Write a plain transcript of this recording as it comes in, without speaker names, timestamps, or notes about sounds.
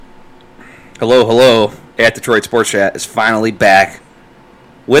Hello. At Detroit Sports Chat is finally back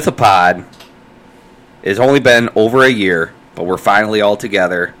with a pod. It's only been over a year, but we're finally all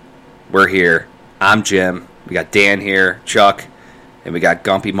together. We're here. I'm Jim. We got Dan here, Chuck, and we got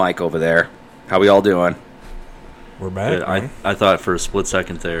Gumpy Mike over there. How we all doing? We're back. Yeah, I thought for a split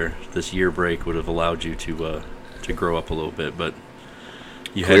second there, this year break would have allowed you to grow up a little bit, but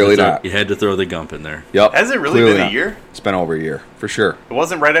you had to throw the Gump in there. Yep. Has it really been a year? It's been over a year, for sure. It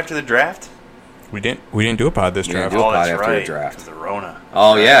wasn't right after the draft? We didn't do a pod this draft. Oh, that's right. The draft. The Rona.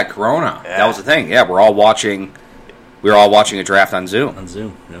 Oh yeah, Corona. Yeah. That was the thing. Yeah, we were all watching a draft on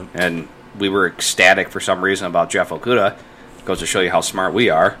Zoom. Yep. And we were ecstatic for some reason about Jeff Okudah. Goes to show you how smart we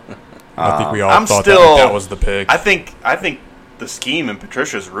are. I think we all thought that was the pick. I think the scheme and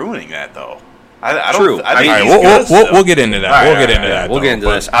Patricia's ruining that though. True. We'll get into that. We'll get into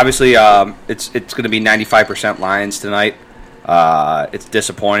this. Obviously, it's going to be 95% Lions tonight. It's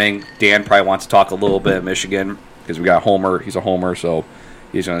disappointing. Dan probably wants to talk a little bit of Michigan because we got Homer. He's a Homer, so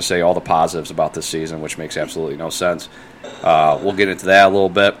he's going to say all the positives about this season, which makes absolutely no sense. We'll get into that a little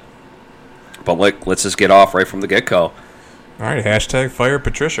bit. But let's just get off right from the get-go. All right, hashtag fire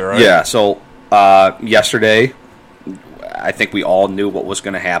Patricia, right? Yeah, so yesterday, I think we all knew what was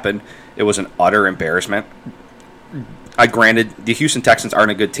going to happen. It was an utter embarrassment. Granted, the Houston Texans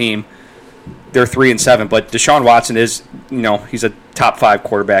aren't a good team. They're 3-7, but Deshaun Watson is, he's a top 5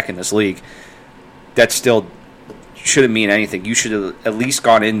 quarterback in this league. That still shouldn't mean anything. You should have at least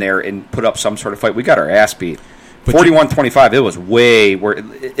gone in there and put up some sort of fight. We got our ass beat. 41-25, it was way where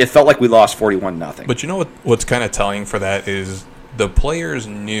it felt like we lost 41-0. But you know what's kind of telling for that is the players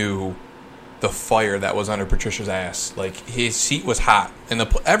knew the fire that was under Patricia's ass. Like, his seat was hot, and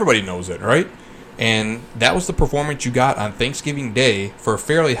everybody knows it, right? And that was the performance you got on Thanksgiving Day for a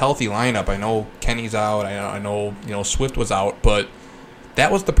fairly healthy lineup. I know Kenny's out. I know Swift was out, but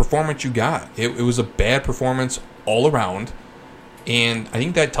that was the performance you got. It was a bad performance all around, and I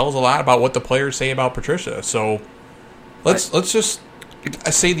think that tells a lot about what the players say about Patricia. So let's just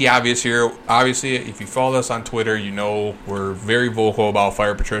say the obvious here. Obviously, if you follow us on Twitter, we're very vocal about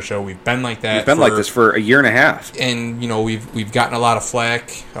fire Patricia. We've been like that. We've been like this for a year and a half, and we've gotten a lot of flack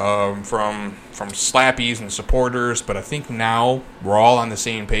from slappies and supporters. But I think now we're all on the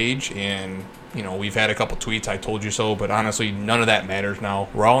same page, and we've had a couple tweets. I told you so, but honestly, none of that matters now.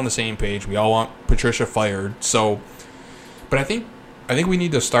 We're all on the same page. We all want Patricia fired. So, but I think we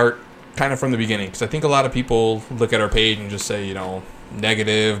need to start kind of from the beginning, because I think a lot of people look at our page and just say,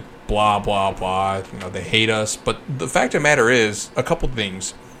 negative, blah, blah, blah. They hate us. But the fact of the matter is, a couple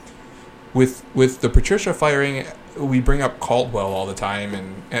things. With the Patricia firing, we bring up Caldwell all the time,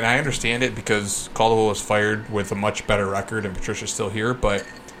 and I understand it because Caldwell was fired with a much better record and Patricia's still here, but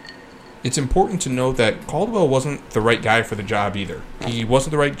it's important to note that Caldwell wasn't the right guy for the job either. He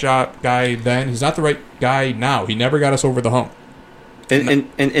wasn't the right guy then. He's not the right guy now. He never got us over the hump.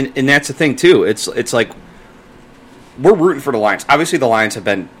 And that's the thing, too. It's like we're rooting for the Lions. Obviously, the Lions have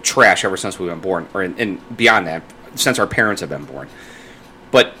been trash ever since we've been born, and beyond that, since our parents have been born.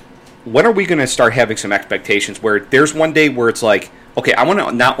 But when are we going to start having some expectations where there's one day where it's like, okay, I want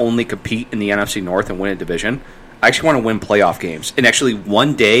to not only compete in the NFC North and win a division, I actually want to win playoff games and actually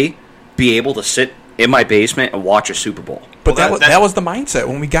one day be able to sit in my basement and watch a Super Bowl. But that was the mindset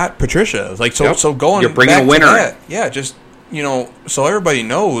when we got Patricia. Like so going. You're bringing back a winner. To that, yeah, just so everybody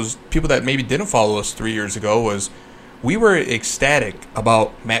knows, people that maybe didn't follow us 3 years ago, was we were ecstatic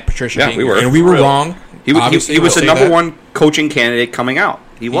about Matt Patricia being here, and we were wrong. He was the number one coaching candidate coming out.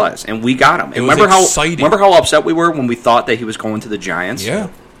 He was, and we got him. And remember how upset we were when we thought that he was going to the Giants? Yeah.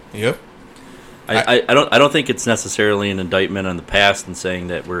 Yep. I don't think it's necessarily an indictment on the past and saying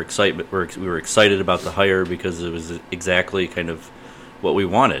that we were excited about the hire because it was exactly kind of what we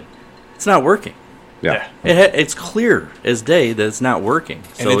wanted. It's not working. Yeah. It's clear as day that it's not working.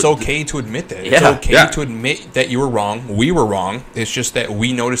 And it's okay to admit that. It's okay to admit that you were wrong. We were wrong. It's just that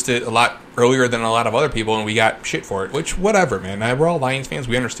we noticed it a lot earlier than a lot of other people, and we got shit for it. Which, whatever, man. We're all Lions fans.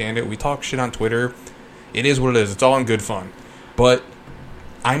 We understand it. We talk shit on Twitter. It is what it is. It's all in good fun. But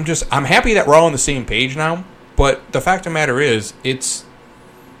I'm happy that we're all on the same page now. But the fact of the matter is, it's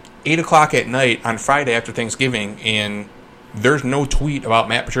 8 o'clock at night on Friday after Thanksgiving, and there's no tweet about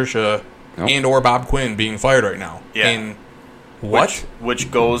Matt Patricia and or Bob Quinn being fired right now. Yeah. And what?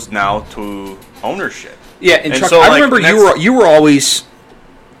 Which goes now to ownership. Yeah, and Chuck, I remember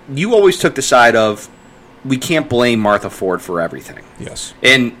you always took the side of we can't blame Martha Ford for everything. Yes.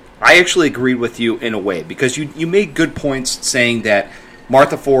 And I actually agreed with you in a way because you made good points saying that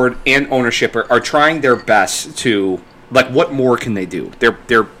Martha Ford and ownership are trying their best to, like, what more can they do?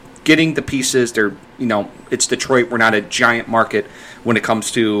 They're getting the pieces. They're it's Detroit. We're not a giant market when it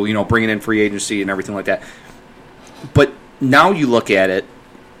comes to, bringing in free agency and everything like that. But now you look at it,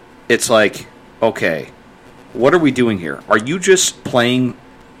 it's like, okay, what are we doing here? Are you just playing,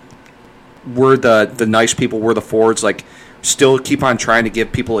 we're the nice people, we're the forwards, like, still keep on trying to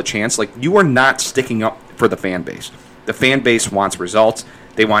give people a chance? Like, you are not sticking up for the fan base. The fan base wants results.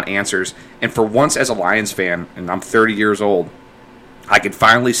 They want answers. And for once, as a Lions fan, and I'm 30 years old, I can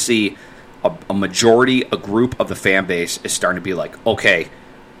finally see a majority, a group of the fan base is starting to be like, okay,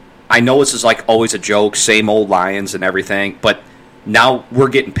 I know this is like always a joke, same old Lions and everything, but now we're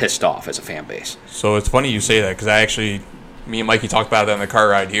getting pissed off as a fan base. So it's funny you say that, because me and Mikey talked about that on the car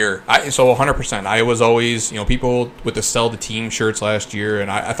ride here. So 100%. I was always, people with the sell the team shirts last year, and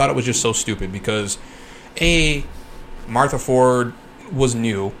I thought it was just so stupid because, Martha Ford was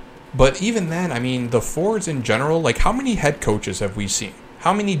new, but even then, I mean, the Fords in general, like, how many head coaches have we seen?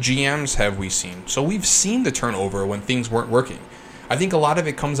 How many GMs have we seen? So we've seen the turnover when things weren't working. I think a lot of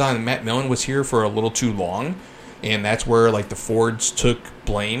it comes on Matt Millen was here for a little too long, and that's where, like, the Fords took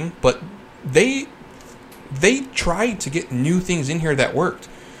blame. But they tried to get new things in here that worked.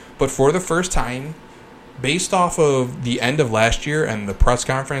 But for the first time, based off of the end of last year and the press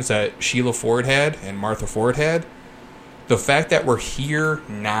conference that Sheila Ford had and Martha Ford had, the fact that we're here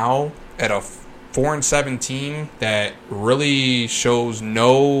now at a 4-7 team that really shows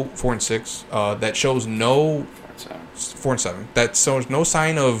no 4-6, that shows no 4-7, that shows no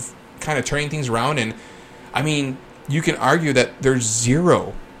sign of kind of turning things around. And I mean, you can argue that there's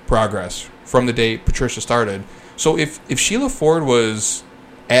zero progress from the day Patricia started. So if Sheila Ford was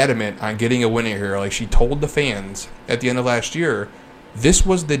adamant on getting a winner here, like she told the fans at the end of last year, this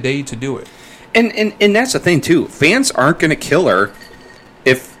was the day to do it. And that's the thing too. Fans aren't going to kill her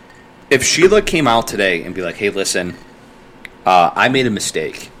if Sheila came out today and be like, "Hey, listen, I made a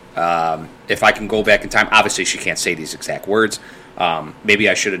mistake. If I can go back in time," obviously she can't say these exact words. Maybe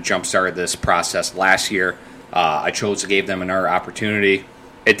I should have jump-started this process last year. I chose to give them another opportunity.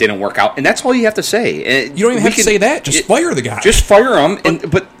 It didn't work out, and that's all you have to say. You don't even have to say that. Just fire the guy. Just fire him.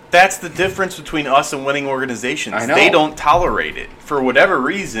 But that's the difference between us and winning organizations. I know. They don't tolerate it. For whatever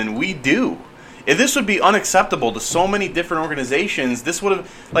reason, we do. If this would be unacceptable to so many different organizations, this would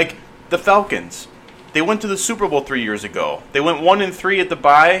have, like the Falcons. They went to the Super Bowl 3 years ago. They went 1-3 at the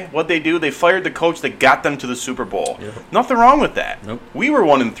bye. What'd they do? They fired the coach that got them to the Super Bowl. Yep. Nothing wrong with that. Nope. We were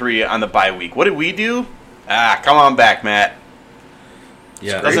 1-3 on the bye week. What did we do? Come on back, Matt.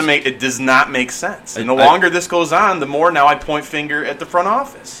 Yeah, it does not make sense. And the longer this goes on, the more now I point finger at the front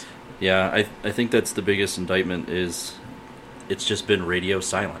office. Yeah, I think that's the biggest indictment is it's just been radio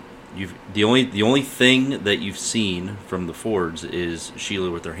silent. The only thing that you've seen from the Fords is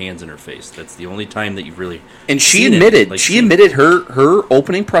Sheila with her hands in her face. That's the only time that you've really and she admitted her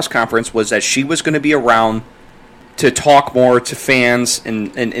opening press conference was that she was going to be around to talk more to fans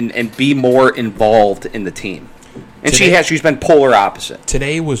and be more involved in the team. And she's been polar opposite.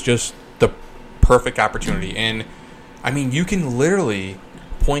 Today was just the perfect opportunity. And, I mean, you can literally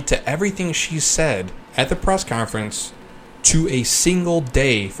point to everything she said at the press conference to a single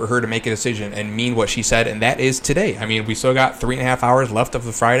day for her to make a decision and mean what she said, and that is today. I mean, we still got 3.5 hours left of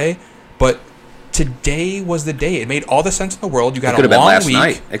the Friday, but today was the day. It made all the sense in the world. You got a long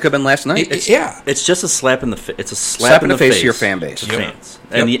week. It could have been last night. It's just a slap in the face. It's a slap in the face to your fan base. Fans.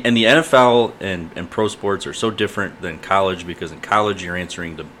 And the NFL and pro sports are so different than college because in college you're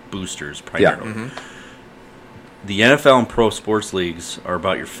answering to boosters primarily. Yeah. Mm-hmm. The NFL and pro sports leagues are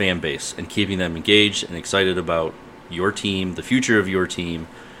about your fan base and keeping them engaged and excited about your team, the future of your team,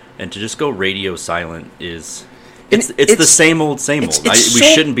 and to just go radio silent is it's the same old. We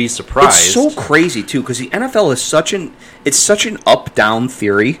shouldn't be surprised. It's so crazy too because the NFL is such an up down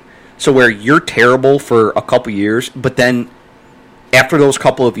theory. So where you're terrible for a couple years, but then after those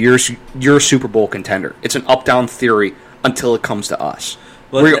couple of years, you're a Super Bowl contender. It's an up down theory until it comes to us.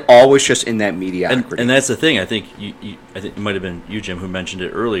 Well, we're always just in that mediocrity. And that's the thing. I think I think it might have been you, Jim, who mentioned it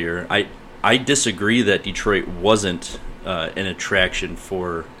earlier. I disagree that Detroit wasn't an attraction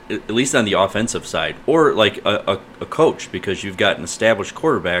for, at least on the offensive side, or like a coach, because you've got an established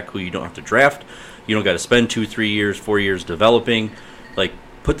quarterback who you don't have to draft. You don't got to spend 2, 3 years, 4 years developing. Like,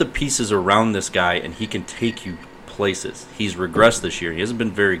 put the pieces around this guy, and he can take you places. He's regressed this year. He hasn't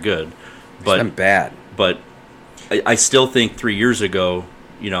been very good. But, he's been bad. But I still think 3 years ago,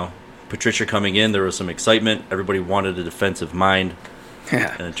 Patricia coming in, there was some excitement. Everybody wanted a defensive mind.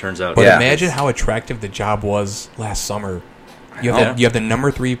 Yeah. And it turns out... But imagine how attractive the job was last summer. You have the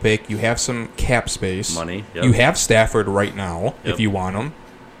number 3 pick. You have some cap space. Money. Yep. You have Stafford right now, if you want him.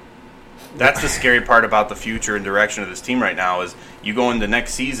 That's the scary part about the future and direction of this team right now is you go into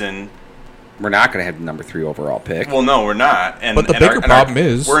next season, We're not going to have the number 3 overall pick. Well, no, we're not. But the bigger problem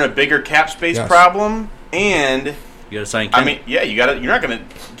is we're in a bigger cap space Yes. problem, and You got to sign. I mean, yeah, you got to. You're not going to.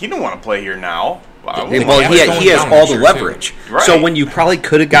 He don't want to play here now. Well, The he cap is going has down all this the year, leverage. too. Right. So when you probably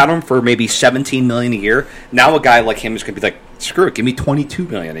could have got him for maybe $17 million a year, now a guy like him is going to be like, screw it, give me $22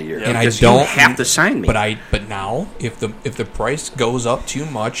 million a year. Yeah. And I Because don't you have to sign me. But now, if the price goes up too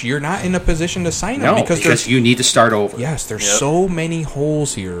much, you're not in a position to sign him no, because there's you need to start over. yes, there's Yep. so many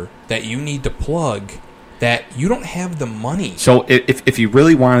holes here that you need to plug that you don't have the money. So if you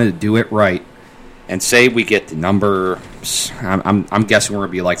really wanted to do it right, and say we get the number, I'm guessing we're going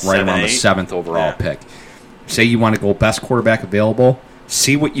to be like right 7, around the 8. 7th overall Yeah. pick. Say you want to go best quarterback available,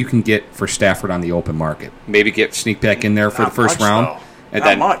 see what you can get for Stafford on the open market. Maybe get sneak back in there for Not the first much, round, though. and Not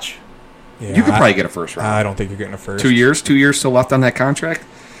then much. Yeah, you could probably get a first round. I don't think you're getting a first. 2 years, 2 years still left on that contract.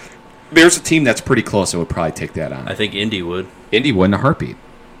 There's a team that's pretty close that would probably take that on. I think Indy would. Indy would in a heartbeat.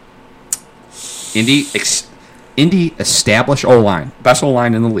 Indy established O-line, best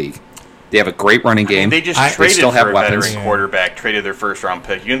O-line in the league. They have a great running I mean, game. they just They traded still have for a weapons. veteran quarterback, traded their first round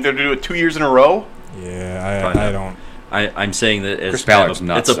pick. You think they're do it 2 years in a row? Yeah, Probably I not. don't. I'm saying that Chris it's Ballard's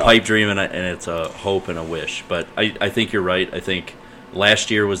nuts, it's a though. pipe dream and it's a hope and a wish. But I think you're right. I think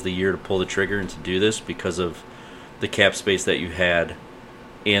last year was the year to pull the trigger and to do this because of the cap space that you had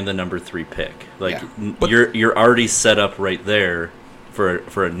and the number 3 pick. Like Yeah. you're already set up right there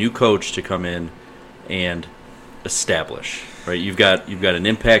for a new coach to come in and establish. Right, you've got an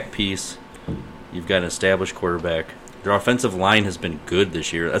impact piece. You've got an established quarterback. Their offensive line has been good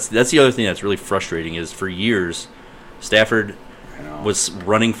this year. That's the other thing that's really frustrating is for years, Stafford was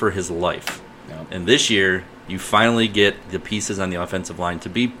running for his life. Yep. And this year, you finally get the pieces on the offensive line to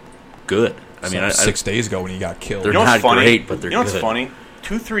be good. I mean, 6 days ago when he got killed. They're You know what's not funny? great, but they're You know what's good. funny?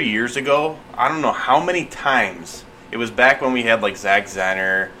 2-3 years ago, I don't know how many times it was back when we had like Zach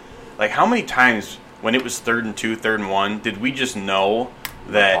Zenner. Like how many times when it was 3rd and 2, 3rd and 1, did we just know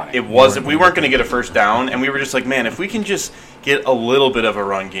that it wasn't? We weren't going to get a first down, and we were just like, man, if we can just get a little bit of a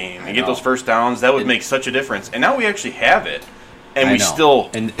run game and get those first downs, that would make such a difference. And now we actually have it, and I we know. still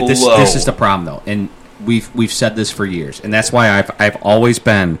and blow. this is the problem though, and we've said this for years, and that's why I've always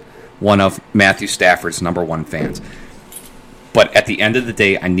been one of Matthew Stafford's number 1 fans. But at the end of the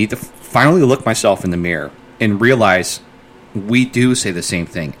day, I need to finally look myself in the mirror and realize we do say the same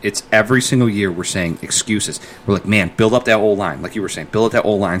thing. It's every single year we're saying excuses. We're like, man, build up that old line, like you were saying, build up that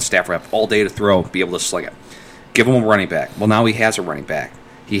old line. Stafford have all day to throw, be able to sling it. Give him a running back. Well, now he has a running back.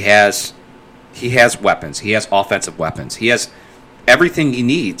 He has weapons. He has offensive weapons. He has everything he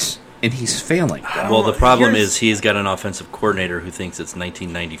needs, and he's failing. Well, the problem Here's- is he's got an offensive coordinator who thinks it's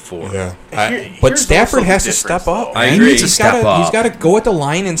 1994. Yeah, Here- but here's Stafford also the has to difference, step up. though. I man. agree. He's He's to step gotta, up. he's got to go at the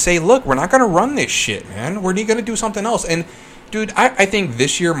line and say, "Look, we're not going to run this shit, man. We're going to do something else." And dude, I think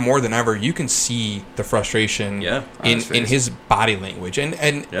this year more than ever, you can see the frustration Yeah, on his in face. his body language. And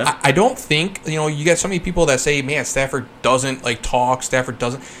Yeah. I don't think you got so many people that say, "Man, Stafford doesn't like talk. Stafford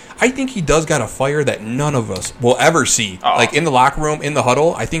doesn't." I think he does got a fire that none of us will ever see. Oh. Like in the locker room, in the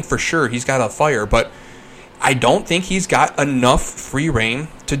huddle, I think for sure he's got a fire, but I don't think he's got enough free reign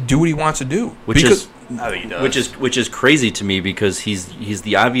to do what he wants to do. Which Because- I think he does. which is crazy to me because he's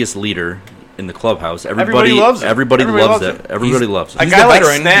the obvious leader in the clubhouse. Everybody loves him. Everybody Everybody loves loves it. him. Everybody loves A it. he's guy the like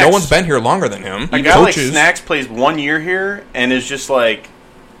veteran. Snacks- No one's been here longer than him. a He guy coaches. like Snacks plays 1 year here and is just like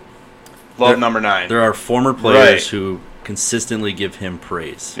love number 9. There are former players Right. who consistently give him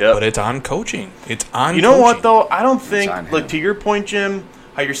praise. Yep. But it's on coaching. It's on. You know coaching. what though? I don't think on him. like to your point, Jim,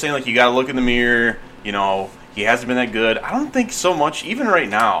 how you're saying like you got to look in the mirror. He hasn't been that good. I don't think so much. Even right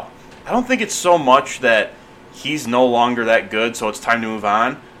now, I don't think it's so much that he's no longer that good. So it's time to move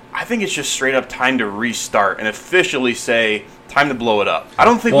on. I think it's just straight up time to restart and officially say time to blow it up. I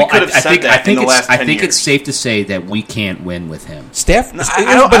don't think we could have said that in the last 10 I think years. it's safe to say that we can't win with him. But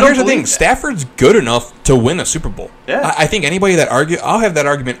I don't here's the believe thing: that. Stafford's good enough to win a Super Bowl. Yeah. I think anybody that I'll have that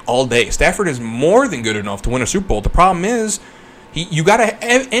argument all day. Stafford is more than good enough to win a Super Bowl. The problem is,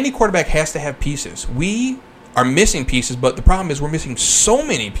 any quarterback has to have pieces. We are missing pieces, but the problem is we're missing so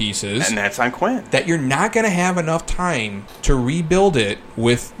many pieces and that's on Quinn. that you're not going to have enough time to rebuild it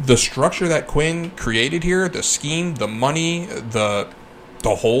with the structure that Quinn created here, the scheme, the money, the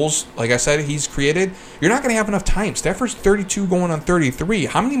holes, like I said, he's created. You're not going to have enough time. Stafford's 32 going on 33.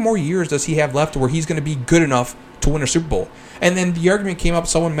 How many more years does he have left where he's going to be good enough to win a Super Bowl? And then the argument came up,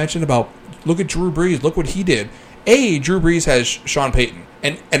 someone mentioned about, look at Drew Brees, look what he did. A, Drew Brees has Sean Payton.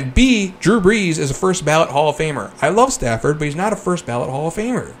 And B, Drew Brees is a first ballot Hall of Famer. I love Stafford, but he's not a first ballot Hall of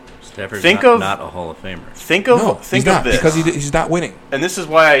Famer. Stafford's Think not a Hall of Famer. Think No, of he's not, this. because he's not winning. And this is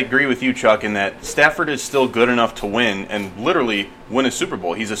why I agree with you, Chuck, in that Stafford is still good enough to win and literally win a Super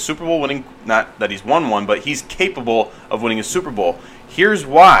Bowl. He's a Super Bowl winning, not that he's won one, but he's capable of winning a Super Bowl. Here's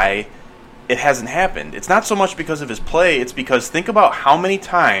why it hasn't happened. It's not so much because of his play. It's because think about how many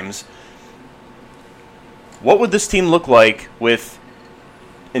times, what would this team look like with,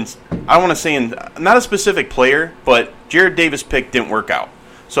 I don't want to say not a specific player, but Jared Davis' pick didn't work out.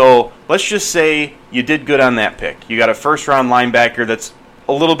 So let's just say you did good on that pick. You got a first-round linebacker that's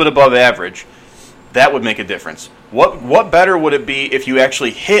a little bit above average. That would make a difference. What better would it be if you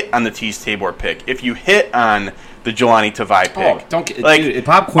actually hit on the Tease Tabor pick? If you hit on the Jelani Tavai pick? Oh, don't get dude,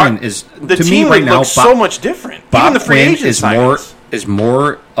 Bob Quinn is the to team me right now. looks so much different. Bob Even the free Quinn agent is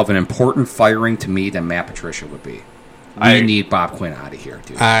more of an important firing to me than Matt Patricia would be. We need Bob Quinn out of here,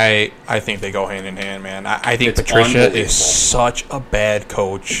 dude. I think they go hand in hand, man. I think It's Patricia is such a bad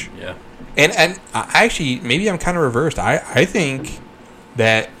coach. Yeah. And I actually, maybe I'm kind of reversed. I think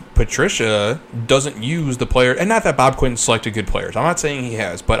that Patricia doesn't use the player, and not that Bob Quinn selected good players. I'm not saying he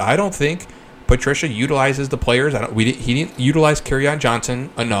has, but I don't think Patricia utilizes the players. He didn't utilize Kerryon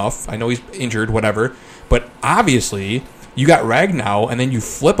Johnson enough. I know he's injured, whatever. But obviously, you got Ragnow, and then you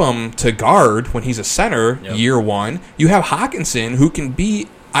flip him to guard when he's a center year one. You have Hawkinson, who can be.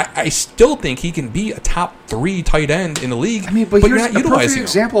 I still think he can be a top 3 tight end in the league. I mean, but you're here's not a utilizing perfect him.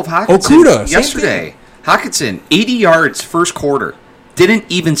 example of Hawkinson Okudah, same yesterday. thing. Hawkinson, 80 yards first quarter. Didn't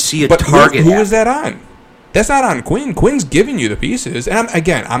even see a But target. who is that on? That's not on Quinn. Quinn's giving you the pieces. And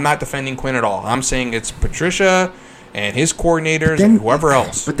I'm not defending Quinn at all. I'm saying it's Patricia and his coordinators and whoever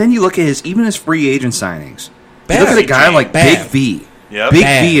else. But then you look at even his free agent signings. Bad. You look at a guy like Bad. Big V. Yep. Big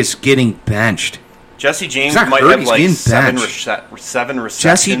Bad. V is getting benched. Jesse James He's not might hurt, have he's like getting seven benched. receptions.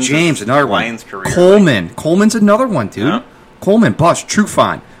 Jesse James, of another one. Lions career. Coleman's another one, dude. Yeah. Coleman, bust.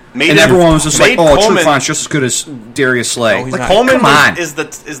 Trufant. Made And him- everyone was just like, made "Oh, Coleman- Trufont's just as good as Darius Slay." No, he's Like, not. Coleman come on. is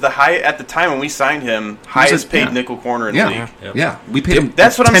the high at the time when we signed him, highest paid nickel corner in the league. Yeah, we paid him.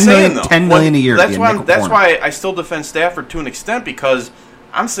 That's what I'm 10 saying, million, though. 10 million a year. to That's be a why. nickel That's corner. why I still defend Stafford to an extent, because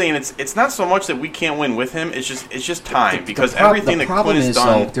I'm saying it's not so much that we can't win with him. It's just time, because everything the that problem Quinn has is,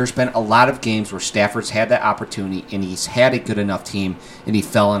 done. though, there's been a lot of games where Stafford's had that opportunity and he's had a good enough team and he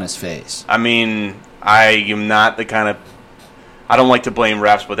fell on his face. I mean, I am not the kind of. I don't like to blame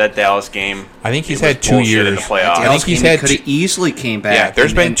refs, but that Dallas game. I think he's it was had 2 bullshit in years. the playoffs. I think he's had could have easily came back. Yeah,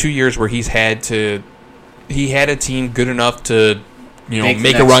 there's and- been and 2 years where he had a team good enough to, Make the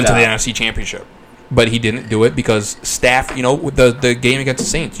make a next run to the step. NFC Championship. But he didn't do it because Staff, with the game against the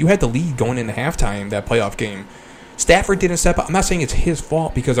Saints, you had the lead going into halftime, that playoff game. Stafford didn't step up. I'm not saying it's his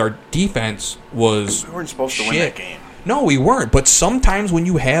fault because our defense was We weren't supposed to shit. win that game. No, we weren't. But sometimes when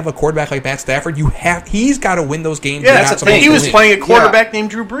you have a quarterback like Matt Stafford, he's got to win those games. Yeah, you're that's not the thing. supposed He to was win. playing a quarterback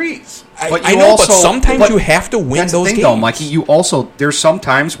named Drew Brees. But I you know, but also- sometimes but you have to win That's those the thing, games. though, Mikey. There's some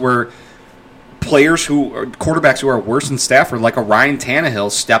times where quarterbacks who are worse than Stafford, like a Ryan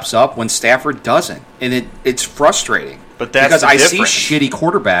Tannehill, steps up when Stafford doesn't, and it's frustrating. But that's because the I difference. see shitty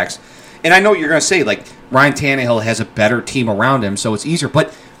quarterbacks, and I know what you're going to say, like Ryan Tannehill has a better team around him, so it's easier.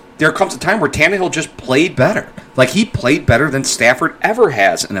 But there comes a time where Tannehill just played better. Like, he played better than Stafford ever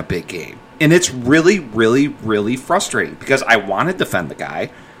has in a big game. And it's really, really, really frustrating because I want to defend the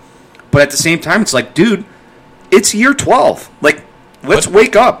guy. But at the same time, it's like, dude, it's year 12. Like, let's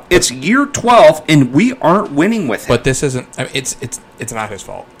wake up. It's year 12, and we aren't winning with him. But this isn't. I mean, it's not his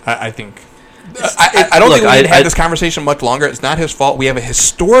fault. I think. I don't think we need to have this conversation much longer. It's not his fault. We have a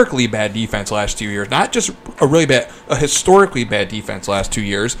historically bad defense last 2 years. Not just a historically bad defense last 2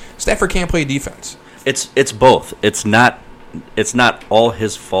 years. Stafford can't play defense. It's both. It's not all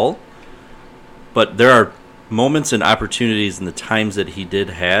his fault, but there are moments and opportunities in the times that he did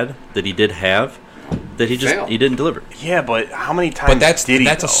have that he didn't deliver. Yeah, but how many times did he?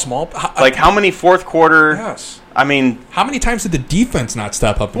 That's though? a small. Like, how many fourth quarter? Yes. I mean, How many times did the defense not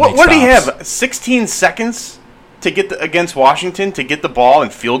step up? And what make did he stops? have? 16 seconds to get against Washington to get the ball in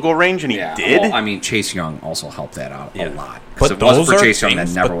field goal range, and he did. Well, I mean, Chase Young also helped that out a lot. But Because if it wasn't those for are Chase Young, that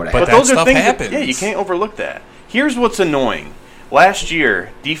things- never would have but happened. that those are stuff things happens. you can't overlook that. Here's what's annoying. Last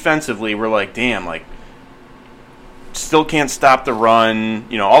year, defensively, we're like, damn, like, still can't stop the run,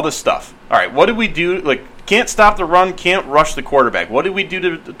 all this stuff. All right, what did we do? Like, can't stop the run, can't rush the quarterback. What did we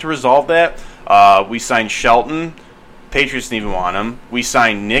do to resolve that? We signed Shelton. Patriots didn't even want him. We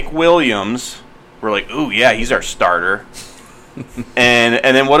signed Nick Williams. We're like, ooh, yeah, he's our starter.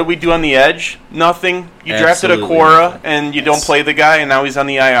 and then what did we do on the edge? Nothing. You drafted Absolutely Akora, nothing. and you don't play the guy, and now he's on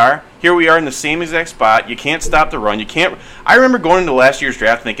the IR. Here we are in the same exact spot. You can't stop the run. You can't. I remember going into last year's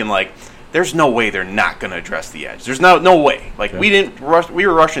draft thinking, like, there's no way they're not going to address the edge. There's no way. Like, we didn't rush. We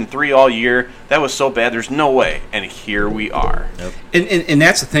were rushing 3 all year. That was so bad. There's no way. And here we are. Yep. And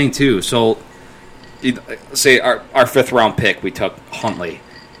that's the thing, too. So, say our 5th round pick, we took Huntley.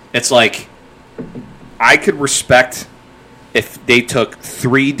 It's like, I could respect if they took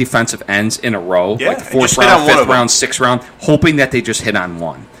 3 defensive ends in a row, like the 4th round, 5th round, 6th round, hoping that they just hit on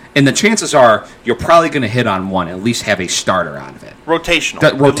one. And the chances are you're probably going to hit on one, at least have a starter out of it. Rotational.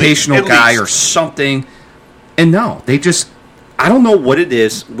 That rotational guy or something. And no, they just, I don't know what it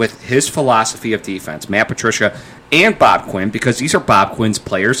is with his philosophy of defense, Matt Patricia and Bob Quinn, because these are Bob Quinn's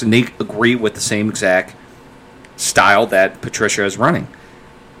players, and they agree with the same exact style that Patricia is running.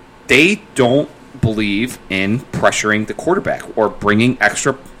 They don't believe in pressuring the quarterback or bringing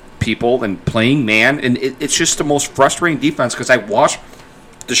extra people and playing man, and it's just the most frustrating defense because I watched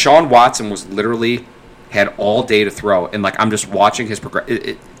Deshaun Watson was literally had all day to throw, and like I'm just watching his progress.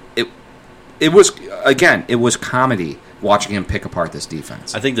 It was comedy watching him pick apart this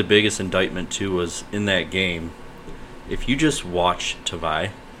defense. I think the biggest indictment too was in that game. If you just watch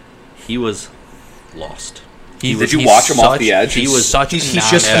Tavai, he was lost. Did you watch him off the edge? He was such. He's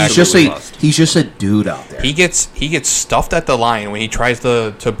just a dude out there. He gets stuffed at the line when he tries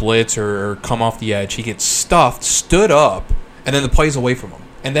to blitz or come off the edge. He gets stuffed, stood up, and then the play's away from him.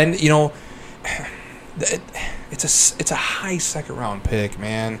 And then it's a high 2nd round pick,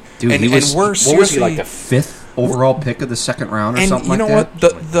 man. Dude, and what was he, like the 5th overall pick of the 2nd round or something like that? And you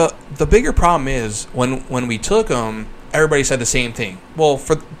know what? The bigger problem is when we took him, everybody said the same thing. Well,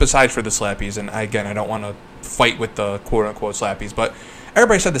 besides for the slappies, and I don't want to fight with the quote-unquote slappies, but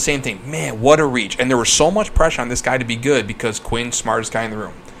everybody said the same thing. Man, what a reach. And there was so much pressure on this guy to be good because Quinn's smartest guy in the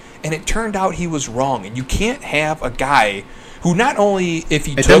room. And it turned out he was wrong. And you can't have a guy who not only, if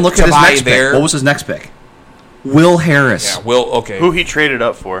he took Tavai there... What was his next pick? Will Harris. Yeah, Will, okay. Who he traded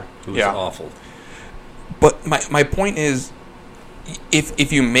up for. Who was awful. But my point is,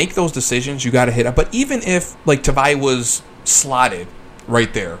 if you make those decisions, you got to hit up. But even if, like, Tavai was slotted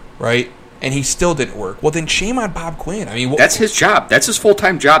right there, right? And he still didn't work. Well, then shame on Bob Quinn. I mean, that's his job. That's his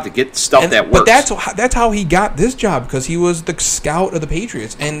full-time job to get stuff that works. But that's how he got this job, because he was the scout of the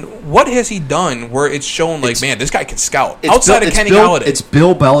Patriots. And what has he done where it's shown, like, man, this guy can scout outside of Kenny Galladay? It's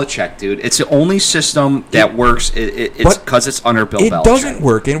Bill Belichick, dude. It's the only system that works. It's because it's under Bill Belichick. It doesn't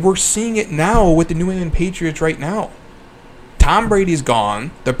work, and we're seeing it now with the New England Patriots right now. Tom Brady's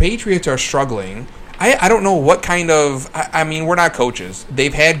gone. The Patriots are struggling. I don't know what kind of... I mean, we're not coaches.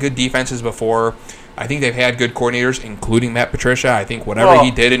 They've had good defenses before. I think they've had good coordinators, including Matt Patricia. I think whatever he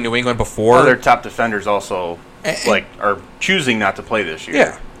did in New England before... Well, their top defenders also are choosing not to play this year.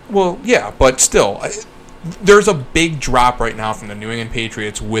 Yeah. Well, yeah, but still, there's a big drop right now from the New England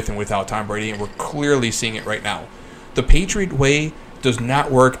Patriots with and without Tom Brady, and we're clearly seeing it right now. The Patriot way does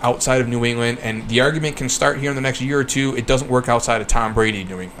not work outside of New England, and the argument can start here in the next year or two. It doesn't work outside of Tom Brady,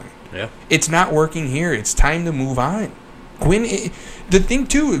 New England. Yeah. It's not working here. It's time to move on. The thing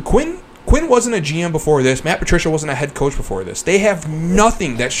too, Quinn wasn't a GM before this. Matt Patricia wasn't a head coach before this. They have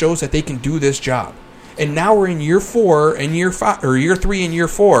nothing that shows that they can do this job. And now we're in year 4 and year 5, or year 3 and year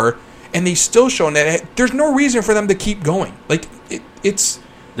 4, and they still shown that there's no reason for them to keep going. Like it's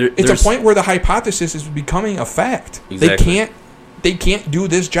a point where the hypothesis is becoming a fact. Exactly. They can't do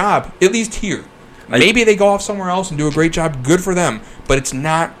this job, at least here. Maybe they go off somewhere else and do a great job. Good for them. But it's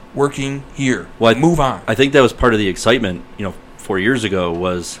not working here. Well, move on. I think that was part of the excitement, 4 years ago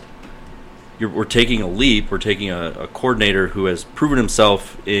was we're taking a leap. We're taking a coordinator who has proven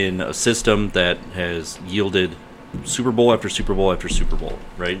himself in a system that has yielded Super Bowl after Super Bowl after Super Bowl,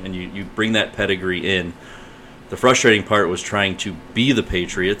 right? And you bring that pedigree in. The frustrating part was trying to be the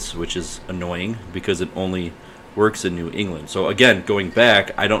Patriots, which is annoying because it only works in New England. So again, going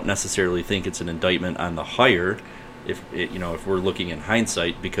back, I don't necessarily think it's an indictment on the hire, if we're looking in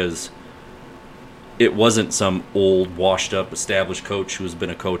hindsight, because it wasn't some old, washed-up, established coach who's been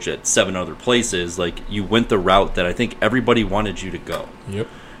a coach at 7 other places. Like, you went the route that I think everybody wanted you to go. Yep.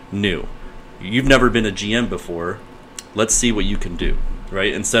 New. You've never been a GM before. Let's see what you can do,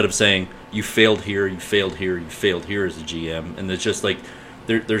 right? Instead of saying, you failed here, you failed here, you failed here as a GM. And it's just like,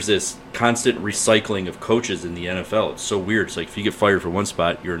 there's this constant recycling of coaches in the NFL. It's so weird. It's like if you get fired from one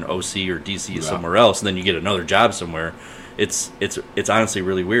spot, you're an OC or DC somewhere else, and then you get another job somewhere. It's honestly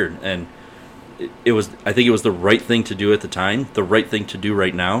really weird. And I think it was the right thing to do at the time. The right thing to do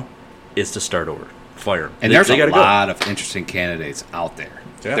right now is to start over, fire them. And there's a lot of interesting candidates out there.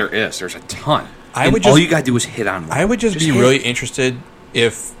 Yeah. There's a ton. All you gotta do is hit on one. I would just be really interested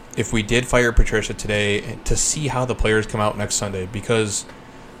if we did fire Patricia today to see how the players come out next Sunday, because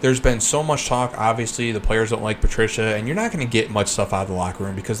there's been so much talk. Obviously, the players don't like Patricia, and you're not going to get much stuff out of the locker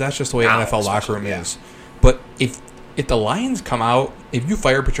room because that's just the way an NFL locker room is. But if the Lions come out, if you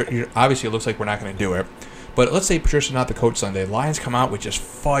fire Patricia, obviously it looks like we're not going to do it. But let's say Patricia's not the coach Sunday. The Lions come out with just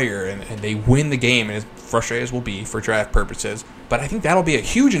fire, and they win the game, and as frustrated as will be for draft purposes. But I think that'll be a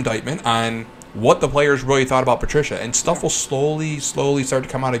huge indictment on what the players really thought about Patricia. And stuff will slowly start to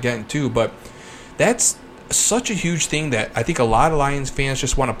come out again, too. But that's such a huge thing that I think a lot of Lions fans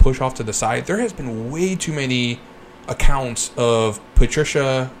just want to push off to the side. There has been way too many accounts of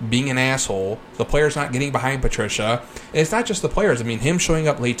Patricia being an asshole, the players not getting behind Patricia. And it's not just the players. I mean, him showing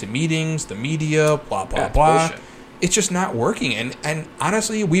up late to meetings, the media, blah, blah, blah. Bullshit. It's just not working. And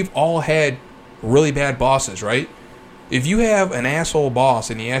honestly, we've all had really bad bosses, right? If you have an asshole boss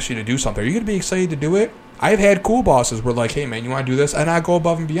and he asks you to do something, are you going to be excited to do it? I've had cool bosses where like, hey, man, you want to do this? And I go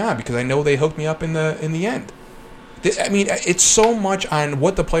above and beyond because I know they hooked me up in the end. I mean, it's so much on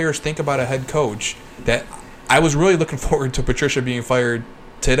what the players think about a head coach that I was really looking forward to Patricia being fired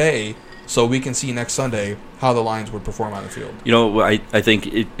today so we can see next Sunday how the Lions would perform on the field. You know, I think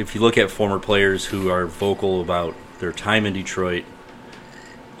if you look at former players who are vocal about their time in Detroit,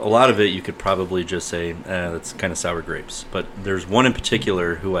 a lot of it you could probably just say, that's kind of sour grapes. But there's one in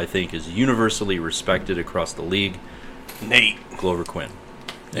particular who I think is universally respected across the league. Nate. Glover Quinn.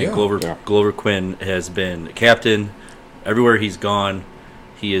 And Glover Quinn has been captain everywhere he's gone.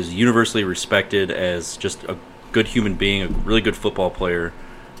 He is universally respected as just a good human being, a really good football player,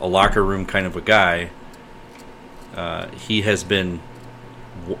 a locker room kind of a guy. He has been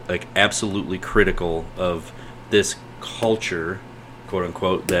like absolutely critical of this culture, quote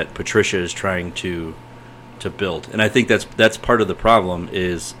unquote, that Patricia is trying to build. And I think that's part of the problem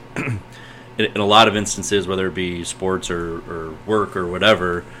is in a lot of instances, whether it be sports or work or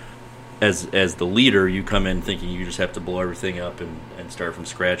whatever, as the leader, you come in thinking you just have to blow everything up and start from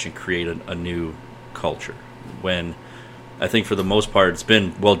scratch and create a new culture. When I think for the most part it's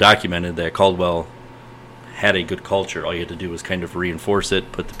been well documented that Caldwell had a good culture. All you had to do was kind of reinforce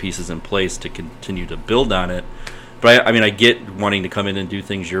it, put the pieces in place to continue to build on it. But I mean, I get wanting to come in and do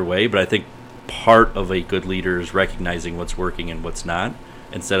things your way, but I think part of a good leader is recognizing what's working and what's not.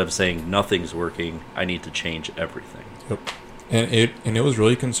 Instead of saying nothing's working, I need to change everything. Yep. And it was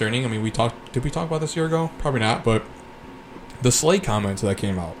really concerning. I mean, did we talk about this a year ago? Probably not, but the Slay comments that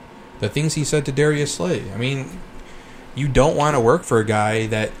came out, the things he said to Darius Slay. I mean, you don't want to work for a guy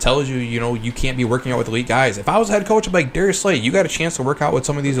that tells you, you can't be working out with elite guys. If I was head coach, I'd be like, Darius Slay, you got a chance to work out with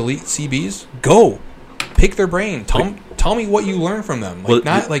some of these elite CBs? Go. Pick their brain. Tell me what you learned from them.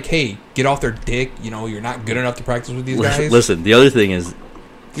 Like, hey, get off their dick. You're not good enough to practice with these guys. Listen, the other thing is,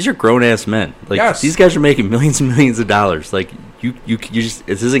 these are grown-ass men. Like, yes. These guys are making millions and millions of dollars. Like, you just,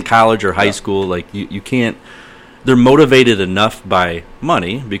 this isn't college or high school. Like, you can't, they're motivated enough by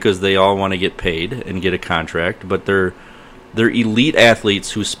money because they all want to get paid and get a contract, but they're elite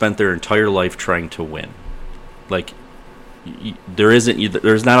athletes who spent their entire life trying to win. Like, there's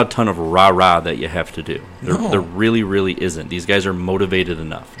not a ton of rah-rah that you have to do. There really, really isn't. These guys are motivated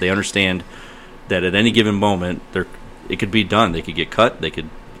enough. They understand that at any given moment, it could be done. They could get cut. They could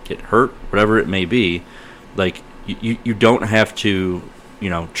get hurt, whatever it may be. Like, you don't have to,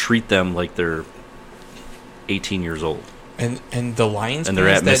 treat them like they're 18 years old. And the Lions and they're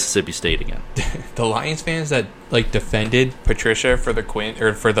at Mississippi State again. The Lions fans that defended Patricia for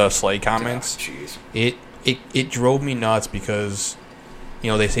the Slay comments. It drove me nuts because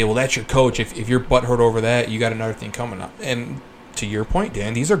they say, well, that's your coach. If you're butthurt over that, you got another thing coming up. And to your point,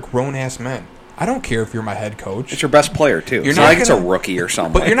 Dan, these are grown ass men. I don't care if you're my head coach. It's your best player too. It's not like it's a rookie or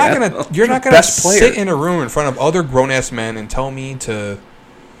something. But you're not gonna sit in a room in front of other grown ass men and tell me to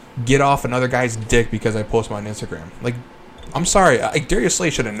get off another guy's dick because I post on Instagram. Like, I'm sorry, Darius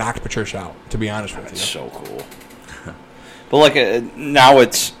Slay should have knocked Patricia out. To be honest with you, that's so cool. But now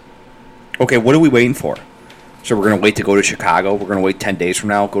it's okay. What are we waiting for? So we're gonna wait to go to Chicago. We're gonna wait 10 days from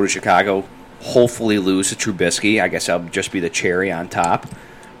now. Go to Chicago. Hopefully lose to Trubisky. I guess that'll just be the cherry on top.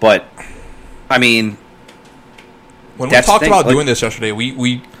 But I mean, when we talked about doing this yesterday,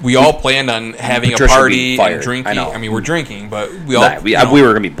 we all planned on having Patricia a party and drinking. I mean, we're drinking, but we were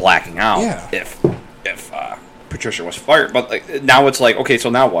going to be blacking out if Patricia was fired. But now it's like, okay, so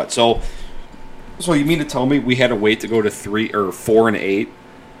now what? So you mean to tell me we had to wait to go to 3 or 4 and 8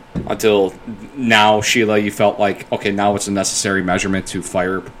 until now, Sheila? You felt like, okay, now it's a necessary measurement to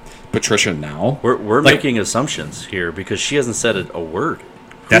fire Patricia now? We're making assumptions here because she hasn't said a word.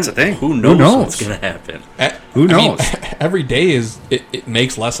 That's the thing. Who knows what's going to happen? Who knows? Every day it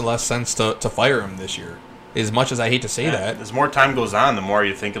makes less and less sense to fire him this year. As much as I hate to say that. As more time goes on, the more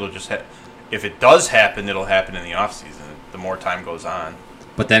you think it'll just if it does happen, it'll happen in the offseason. The more time goes on.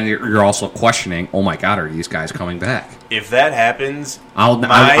 But then you're also questioning, oh my God, are these guys coming back? If that happens,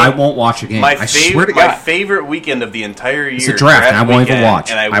 I won't watch a game. I swear to God. My favorite weekend of the entire year. It's a draft, and I won't even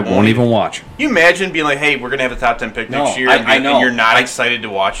watch. And I won't even watch. You imagine being like, hey, we're going to have a top 10 pick next year, I know. and you're not excited to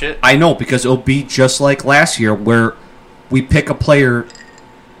watch it? I know, because it'll be just like last year where we pick a player.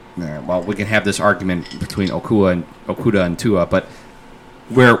 Well, we can have this argument between Okuda and Tua, but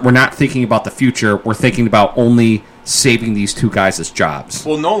where we're not thinking about the future. We're thinking about only saving these two guys' jobs.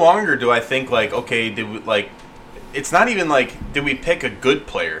 Well, no longer do I think it's not even like, did we pick a good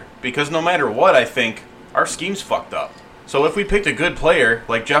player? Because no matter what, I think our scheme's fucked up. So if we picked a good player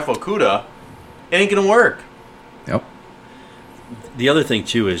like Jeff Okuda, it ain't going to work. Yep. The other thing,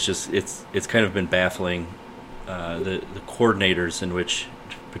 too, is just it's kind of been baffling the coordinators in which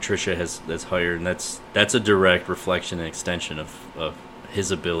Patricia has hired, and that's a direct reflection and extension of his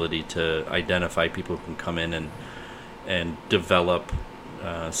ability to identify people who can come in and develop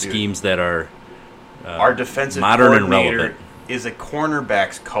schemes that are our defensive modern and coordinator relevant. Is a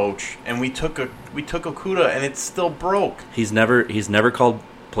cornerbacks coach, and we took Okuda, and it still broke. He's never called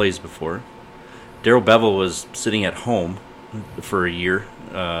plays before. Darrell Bevel was sitting at home for a year,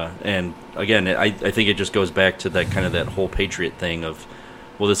 and again, I think it just goes back to that whole Patriot thing of,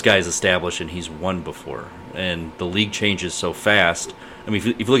 well, this guy's established and he's won before, and the league changes so fast. I mean,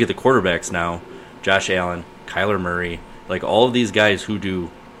 if you look at the quarterbacks now, Josh Allen, Kyler Murray, like all of these guys who do,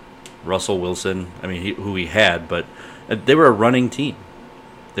 Russell Wilson, I mean, who he had, but they were a running team.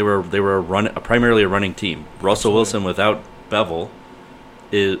 They were primarily a running team. Russell Wilson without Bevel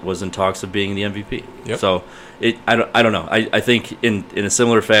was in talks of being the MVP. Yep. So I don't know. I think in a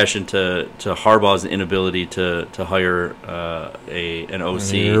similar fashion to Harbaugh's inability to hire an OC.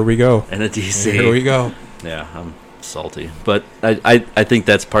 Here we go. And a DC. Here we go. Yeah, I'm salty, but I think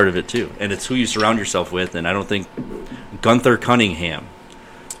that's part of it too, and it's who you surround yourself with. And I don't think Gunther Cunningham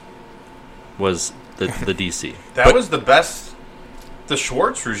was the DC. That was the best. The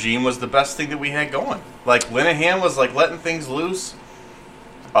Schwartz regime was the best thing that we had going. Like Linehan was like letting things loose.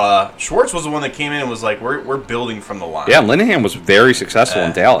 Schwartz was the one that came in and was like, "We're building from the line." Yeah, Linehan was very successful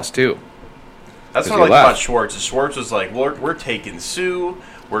in Dallas too. That's what I like about Schwartz. Schwartz was like, "We're taking Sue.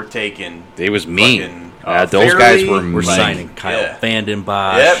 We're taking." They was mean. Fucking, those guys were We're mean. signing Kyle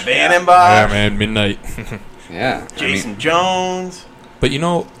Vandenbosch. Yeah, Vandenbosch. Yeah, man, midnight. Yeah, Jason Jones. But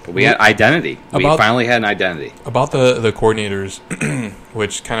but we had identity. We finally had an identity. About the coordinators,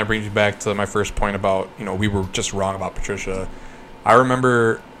 which kind of brings me back to my first point about, we were just wrong about Patricia. I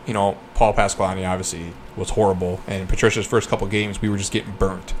remember, Paul Pasqualoni obviously was horrible, and Patricia's first couple games, we were just getting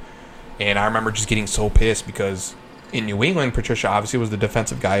burnt. And I remember just getting so pissed because in New England, Patricia obviously was the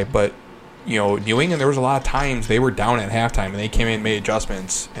defensive guy, but, New England, there was a lot of times they were down at halftime, and they came in and made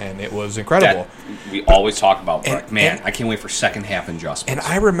adjustments, and it was incredible. We always talk about, And I can't wait for second half adjustments. And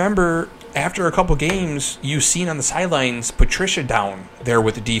I remember after a couple games, you seen on the sidelines Patricia down there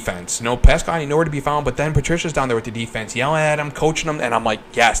with the defense. Pasqualoni nowhere to be found, but then Patricia's down there with the defense, yelling at him, coaching him, and I'm like,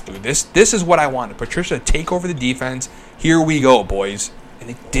 yes, dude, this is what I wanted. Patricia take over the defense. Here we go, boys. And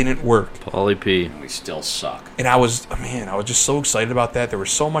it didn't work. Paulie P. And we still suck. And I was just so excited about that. There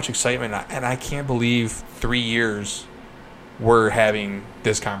was so much excitement, and I can't believe 3 years we're having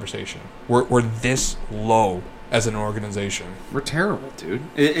this conversation. We're this low as an organization. We're terrible, dude.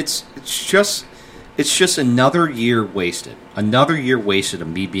 It's just another year wasted. Another year wasted of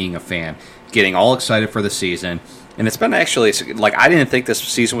me being a fan, getting all excited for the season. And it's been actually, like, I didn't think this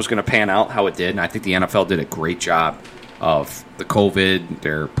season was going to pan out how it did, and I think the NFL did a great job of the COVID,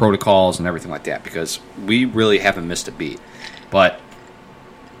 their protocols, and everything like that, because we really haven't missed a beat. But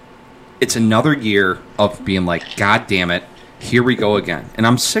it's another year of being like, God damn it, here we go again. And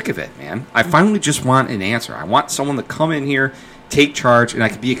I'm sick of it, man. I finally just want an answer. I want someone to come in here, take charge, and I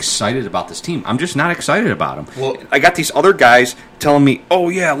can be excited about this team. I'm just not excited about them. Well, I got these other guys telling me, oh,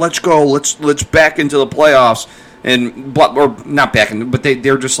 yeah, let's go. Let's back into the playoffs. Or not back in, but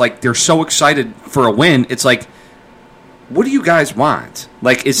they're just like, they're so excited for a win. It's like, what do you guys want?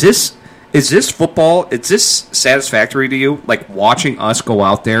 Like, is this football? Is this satisfactory to you? Like, watching us go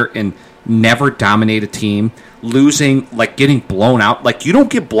out there and never dominate a team, losing, like, getting blown out. Like, you don't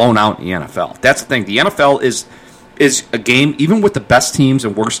get blown out in the NFL. That's the thing. The NFL is a game, even with the best teams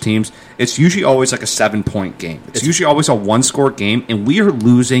and worst teams, it's usually always like a 7-point game. It's usually always a one-score game, and we are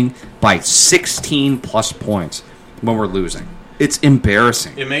losing by 16-plus points when we're losing. It's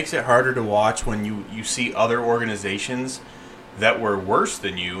embarrassing. It makes it harder to watch when you see other organizations that were worse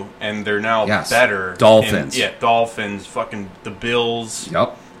than you, and they're now better. Dolphins. Dolphins, fucking the Bills.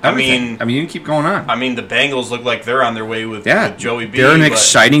 Yep. everything. I mean, you can keep going on. I mean, the Bengals look like they're on their way with Joey B. They're an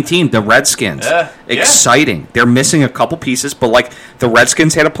exciting team. The Redskins, exciting. They're missing a couple pieces, but like the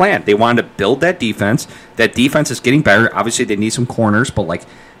Redskins had a plan. They wanted to build that defense. That defense is getting better. Obviously, they need some corners, but like,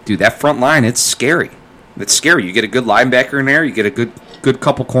 dude, that front line, it's scary. It's scary. You get a good linebacker in there. You get a good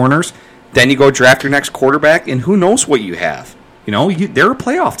couple corners. Then you go draft your next quarterback, and who knows what you have. You know, they're a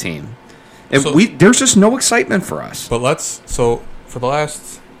playoff team. And there's just no excitement for us. But for the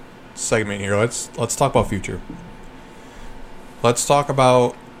last segment here, let's talk about future. Let's talk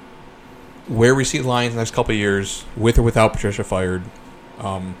about where we see the Lions next couple of years, with or without Patricia fired.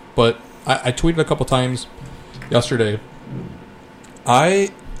 But I tweeted a couple times yesterday. I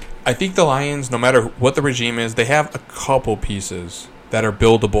think the Lions, no matter what the regime is, they have a couple pieces that are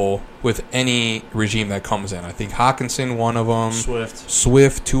buildable with any regime that comes in. I think Hawkinson, one of them.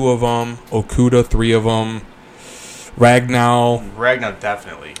 Swift, two of them. Okuda, three of them. Ragnow,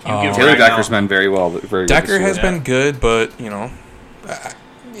 definitely. Taylor Decker's been very good. Decker has been good, but, you know,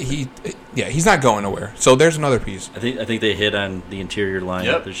 he's not going nowhere. So there's another piece. I think they hit on the interior line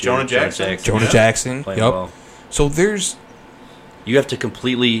this year. Jonah Jackson. Yep. Well. So there's... You have to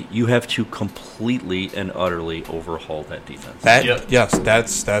completely and utterly overhaul that defense. Yes,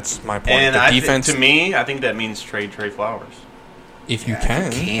 that's my point. And the defense, to me, I think that means trade Trey Flowers. If you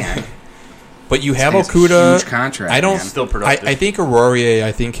can. But you This have guy's a Okuda. huge contract, I don't. man. Still productive. I think Aurorier.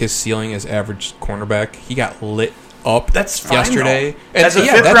 I think his ceiling is average cornerback. He got lit up. That's fine, yesterday. Though. As a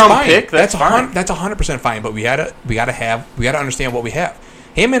fifth-round pick, that's fine. That's 100% fine. But we gotta understand what we have.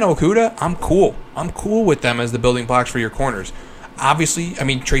 Him and Okuda, I'm cool. I'm cool with them as the building blocks for your corners. Obviously, I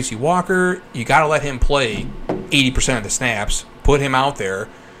mean, Tracy Walker, you got to let him play 80% of the snaps. Put him out there.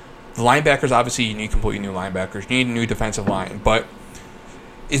 The linebackers, obviously, you need completely new linebackers. You need a new defensive line. But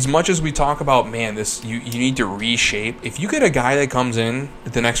as much as we talk about, man, this you need to reshape. If you get a guy that comes in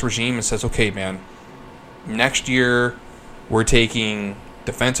at the next regime and says, okay, man, next year we're taking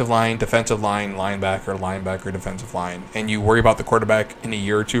defensive line, linebacker, defensive line, and you worry about the quarterback in a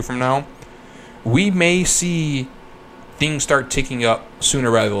year or two from now, we may see things start ticking up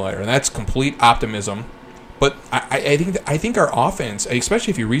sooner rather than later, and that's complete optimism. But I think our offense, especially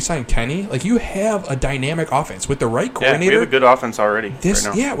if you re-sign Kenny, like you have a dynamic offense with the right coordinator. Yeah, we have a good offense already.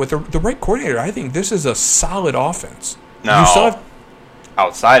 Right now. With the right coordinator, I think this is a solid offense. Now,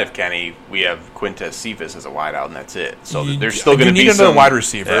 outside of Kenny, we have Quintez Cephas as a wideout, and that's it. So there's still going to be another wide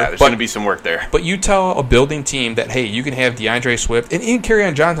receiver. Yeah, there's going to be some work there. But you tell a building team that, hey, you can have DeAndre Swift and even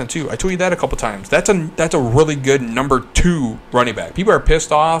Kerryon Johnson too. I told you that a couple times. That's a really good number 2 running back. People are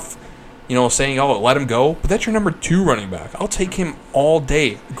pissed off, saying, "Oh, let him go," but that's your number 2 running back. I'll take him all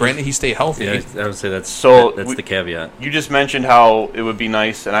day. Granted, he stay healthy. Yeah, I would say that's the caveat. You just mentioned how it would be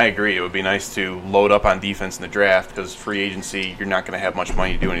nice, and I agree. It would be nice to load up on defense in the draft because free agency, you're not going to have much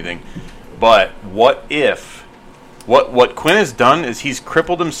money to do anything. But what if? What Quinn has done is he's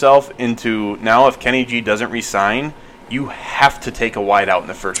crippled himself into now. If Kenny G doesn't resign, you have to take a wideout in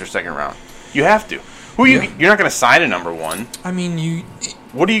the first or second round. You have to. You're not going to sign a number 1. I mean,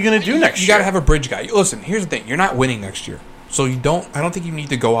 what are you going to do next year? You got to have a bridge guy. Listen, here's the thing. You're not winning next year. So I don't think you need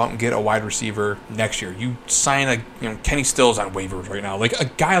to go out and get a wide receiver next year. You sign Kenny Stills on waivers right now. Like a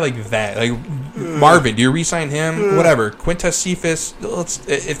guy like that. Like Marvin, do you re-sign him? Whatever. Quintez Cephas,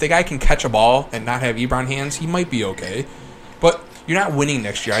 if the guy can catch a ball and not have Ebron hands, he might be okay. But you're not winning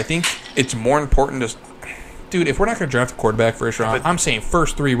next year. I think it's more important to... Dude, if we're not going to draft a quarterback first round, I'm saying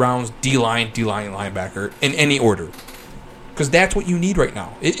first 3 rounds, D-line, linebacker, in any order. Because that's what you need right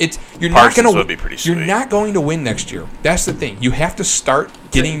now. You're not going to. Be pretty sweet. You're not going to win next year. That's the thing. You have to start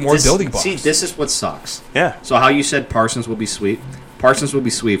getting more building blocks. See, this is what sucks. Yeah. So how you said Parsons will be sweet? Parsons will be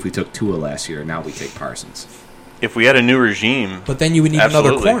sweet if we took Tua last year. Now we take Parsons. If we had a new regime, but then you would need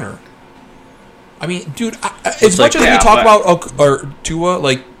another corner. I mean, dude, as much as we talk about Tua,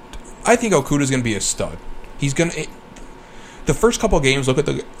 like I think Okuda's going to be a stud. He's going to. The first couple of games, look at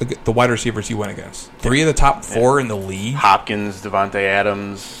the wide receivers he went against. 3 of the top 4 in the league. Hopkins, Devontae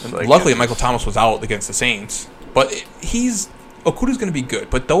Adams. Luckily, Michael Thomas was out against the Saints. But Okuda's going to be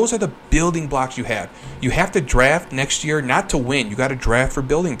good. But those are the building blocks you have. You have to draft next year not to win. You got to draft for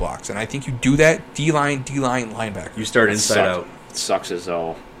building blocks. And I think you do that D-line, linebacker. You start inside out. It sucks as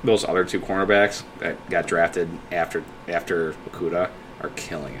though those other 2 cornerbacks that got drafted after Okuda are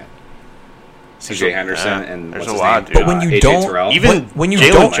killing it. C.J. Henderson and there's what's a his lot, name? dude. But when you AJ don't, Terrell. Even when you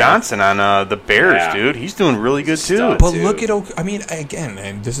Jalen don't, Johnson on the Bears, dude, he's doing really good too. Stud. But look at I mean, again,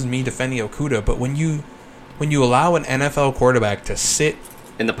 and this is me defending Okuda. But when you allow an NFL quarterback to sit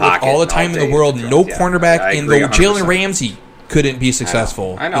in the pocket all the time in the world, no cornerback in the Jalen Ramsey couldn't be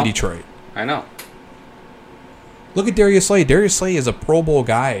successful I know. in Detroit. I know. Look at Darius Slay. Darius Slay is a Pro Bowl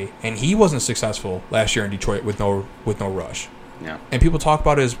guy, and he wasn't successful last year in Detroit with no rush. Yeah. And people talk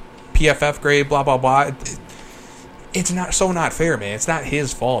about his PFF grade, blah blah blah. It's not fair, man. It's not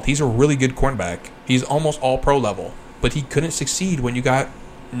his fault. He's a really good cornerback. He's almost all pro level, but he couldn't succeed when you got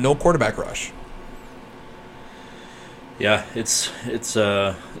no quarterback rush. Yeah, it's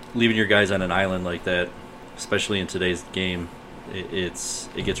leaving your guys on an island like that, especially in today's game.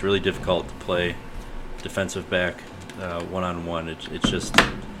 It gets really difficult to play defensive back one-on-one. It's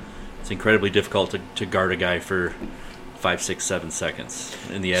incredibly difficult to guard a guy for 5, 6, 7 seconds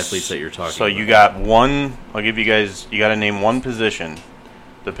in the athletes that you're talking about. So you got one. I'll give you guys. You got to name one position,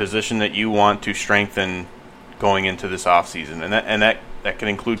 the position that you want to strengthen going into this offseason, and that can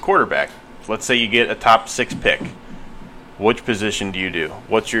include quarterback. Let's say you get a top 6 pick. Which position do you do?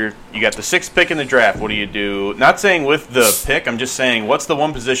 You got the 6th pick in the draft. What do you do? Not saying with the pick. I'm just saying what's the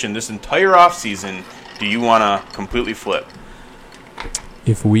one position this entire offseason do you want to completely flip?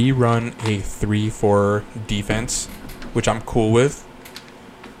 If we run a 3-4 defense, which I'm cool with,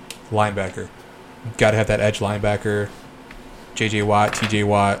 linebacker. Got to have that edge linebacker, J.J. Watt, T.J.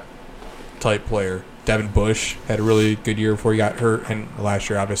 Watt type player. Devin Bush had a really good year before he got hurt, and last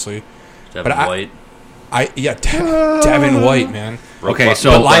year, obviously. Devin White. Devin White, man. Okay,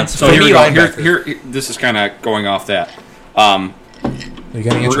 so here we go. Here, this is kind of going off that. You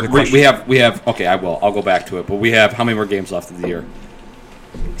got to answer the question. We have. Okay, I'll go back to it. But we have how many more games left of the year?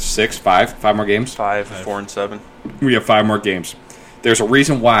 6, 5 more games. 5, 4, and 7. We have 5 more games. There's a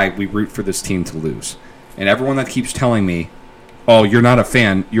reason why we root for this team to lose, and everyone that keeps telling me, "Oh, you're not a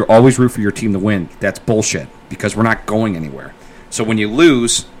fan. You're always root for your team to win." That's bullshit because we're not going anywhere. So when you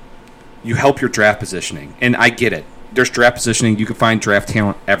lose, you help your draft positioning, and I get it. There's draft positioning. You can find draft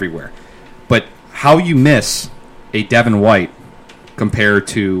talent everywhere, but how you miss a Devin White compared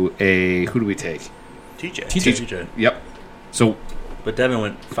to a who do we take? TJ. Yep. So, but Devin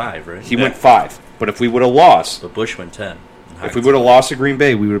went 5, right? He went 5. But if we would have lost, but Bush went 10. If we would have lost to Green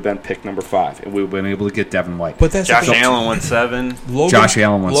Bay, we would have been pick number 5, and we would have been able to get Devin White. But that's Josh Allen went 7. Logan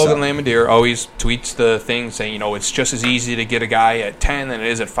Lamondier always tweets the thing saying, it's just as easy to get a guy at 10 than it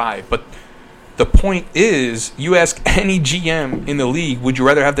is at 5. But the point is, you ask any GM in the league, would you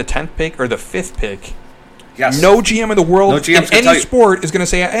rather have the 10th pick or the 5th pick? Yes. No GM in the world in any sport is going to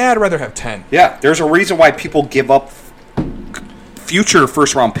say, I'd rather have 10. Yeah, there's a reason why people give up future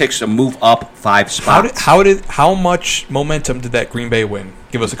first-round picks to move up 5 spots. How much momentum did that Green Bay win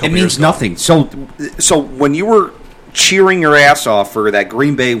give us a couple years ago? It means nothing. So when you were cheering your ass off for that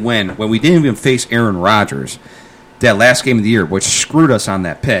Green Bay win, when we didn't even face Aaron Rodgers, that last game of the year, which screwed us on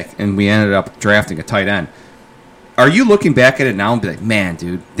that pick, and we ended up drafting a tight end, are you looking back at it now and be like, man,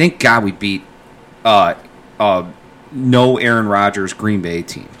 dude, thank God we beat no Aaron Rodgers Green Bay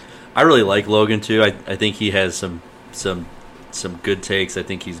team? I really like Logan, too. I think he has some good takes. I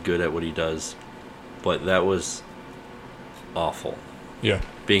think he's good at what he does, but that was awful. Yeah,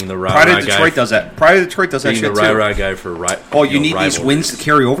 being the rah Pride guy. of Detroit does that. Pride of Detroit does that shit too. Being the rah guy for you need these wins to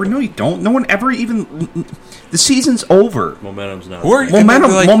carry over. No, you don't. No one ever even. The season's over. Momentum's not.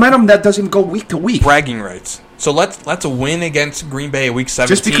 Momentum that doesn't go week to week. Bragging rights. So let's win against Green Bay week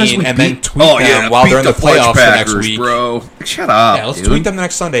 17, just because we then tweet them while they're in the playoffs the next week, bro. Shut up. Yeah, let's tweet them the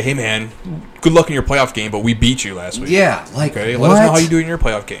next Sunday. Hey man, good luck in your playoff game, but we beat you last week. Yeah, let us know how you do in your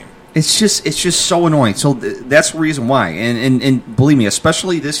playoff game. It's just so annoying. So that's the reason why. And believe me,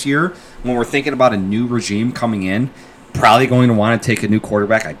 especially this year when we're thinking about a new regime coming in, probably going to want to take a new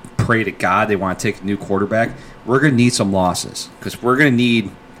quarterback. I pray to God they want to take a new quarterback. We're going to need some losses because we're going to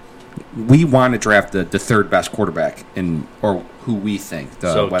need. We want to draft the third best quarterback or who we think,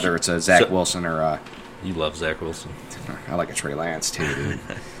 whether it's a Zach Wilson or. You love Zach Wilson. I like a Trey Lance too, dude.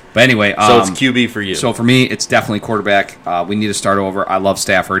 But anyway, so it's QB for you. So for me, it's definitely quarterback. We need to start over. I love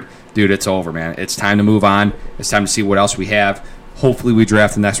Stafford, dude. It's over, man. It's time to move on. It's time to see what else we have. Hopefully, we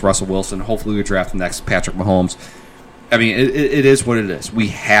draft the next Russell Wilson. Hopefully, we draft the next Patrick Mahomes. I mean, it is what it is. We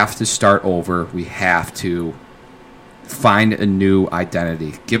have to start over. We have to find a new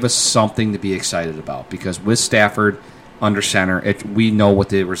identity. Give us something to be excited about. Because with Stafford under center, we know what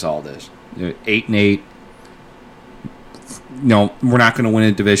the result is. 8-8. No, we're not going to win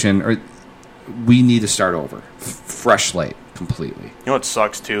a division. Or we need to start over, fresh slate, completely. You know what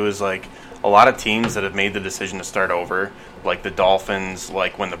sucks too is like a lot of teams that have made the decision to start over, like the Dolphins,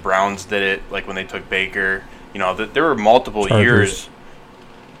 like when the Browns did it, like when they took Baker. There were multiple years.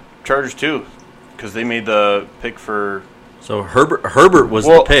 Chargers too, because they made the pick for. So Herbert was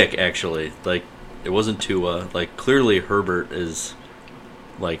the pick actually. Like it wasn't Tua. Like clearly Herbert is.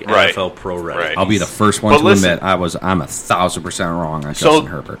 Like NFL pro ready. I'll be the first one to admit I'm 1,000% wrong on Justin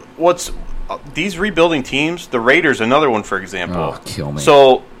Herbert. What's these rebuilding teams, the Raiders, another one, for example. Oh, kill me.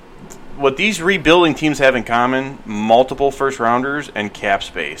 So what these rebuilding teams have in common, multiple first-rounders and cap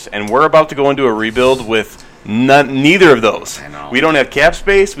space. And we're about to go into a rebuild with neither of those. I know. We don't have cap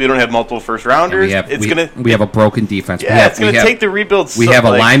space. We don't have multiple first-rounders. We have a broken defense. Yeah, it's going to take the rebuild. We have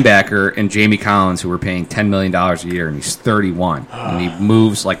a linebacker in Jamie Collins who we're paying $10 million a year, and he's 31, and he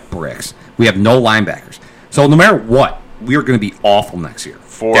moves like bricks. We have no linebackers. So no matter what, we are going to be awful next year.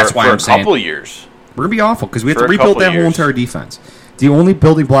 That's why I'm saying a couple years. We're going to be awful because we have to rebuild that whole entire defense. The only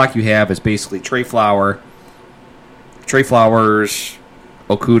building block you have is basically Trey Flowers,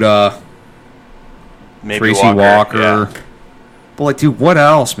 Okuda, maybe Tracy Walker. Yeah. But, like, dude, what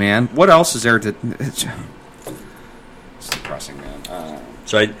else, man? What else is there to... It's depressing, man.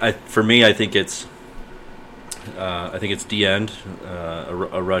 So, for me, I think it's D end,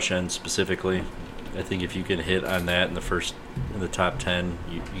 a rush end specifically. I think if you can hit on that in the top 10,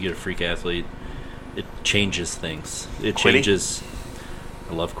 you get a freak athlete. It changes things. It changes...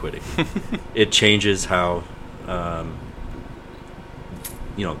 I love quitting. It changes how,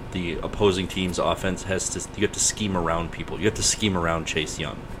 the opposing team's offense you have to scheme around people. You have to scheme around Chase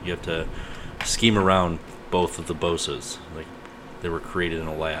Young. You have to scheme around both of the Bosas. Like, they were created in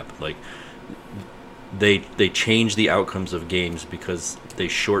a lab. Like, they change the outcomes of games because they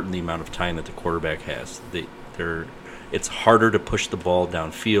shorten the amount of time that the quarterback has. It's harder to push the ball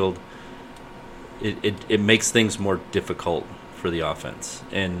downfield. It makes things more difficult for the offense,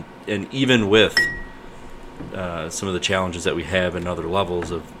 and even with some of the challenges that we have in other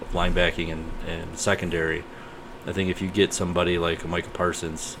levels of linebacking and secondary, I think if you get somebody like Micah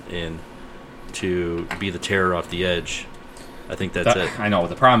Parsons in to be the terror off the edge, I think that's it. I know.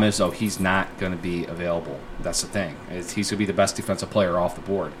 The problem is, though, he's not going to be available. That's the thing. He's going to be the best defensive player off the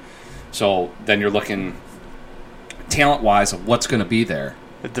board. So then you're looking talent-wise of what's going to be there.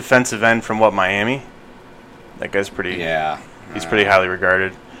 The defensive end from Miami? That guy's pretty... Yeah. He's pretty highly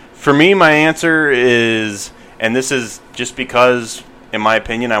regarded. For me, my answer is, and this is just because, in my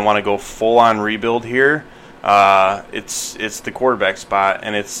opinion, I want to go full-on rebuild here. It's the quarterback spot,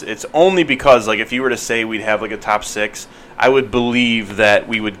 and it's only because, like, if you were to say we'd have like a top 6, I would believe that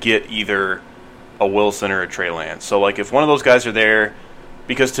we would get either a Wilson or a Trey Lance. So, like, if one of those guys are there,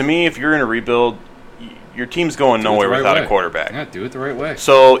 because to me, if you're in a rebuild, your team's going nowhere without a quarterback. Yeah, do it the right way.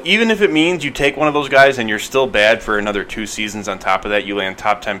 So even if it means you take one of those guys and you're still bad for another 2 seasons on top of that, you land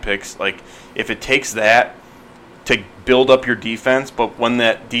top 10 picks, like, if it takes that to build up your defense, but when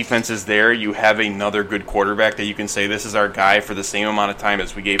that defense is there, you have another good quarterback that you can say, this is our guy for the same amount of time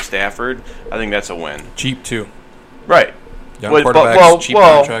as we gave Stafford, I think that's a win. Cheap, too. Right. Young quarterbacks, cheap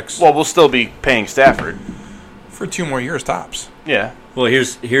contracts. Well, we'll still be paying Stafford. For 2 more years, tops. Yeah. Well,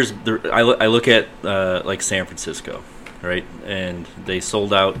 I look at like San Francisco, right? And they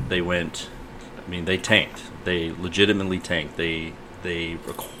sold out. They tanked. They legitimately tanked. They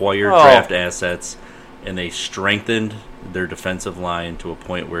acquired draft assets, and they strengthened their defensive line to a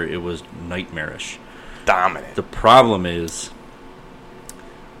point where it was nightmarish. Dominant. The problem is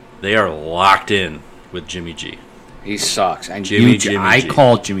they are locked in with Jimmy G. He sucks. And Jimmy G. I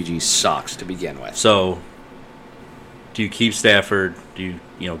called Jimmy G sucks to begin with. So, do you keep Stafford? Do you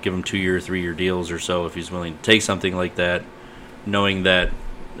give him 2-year, 3-year deals or so if he's willing to take something like that, knowing that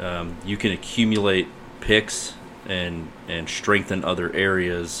you can accumulate picks and strengthen other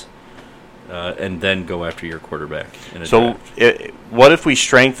areas, and then go after your quarterback in a draft? What if we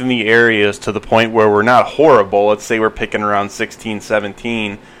strengthen the areas to the point where we're not horrible? Let's say we're picking around 16,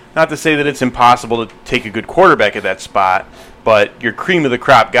 17. Not to say that it's impossible to take a good quarterback at that spot, but your cream of the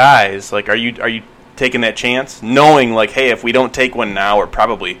crop guys, like, are you taking that chance, knowing, like, hey, if we don't take one now, we're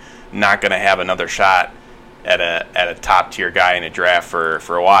probably not going to have another shot at a top tier guy in a draft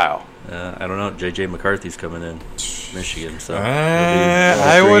for a while. I don't know. J.J. McCarthy's coming in Michigan, so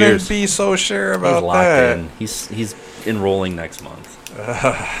I wouldn't be so sure about that. In. He's enrolling next month.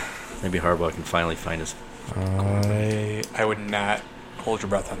 Maybe Harbaugh can finally find his. I would not hold your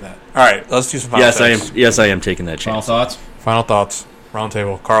breath on that. All right, let's do some final thoughts. Yes, I am taking that chance. Final thoughts. Round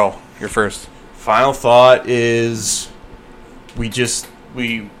table. Carl, you're first. Final thought is we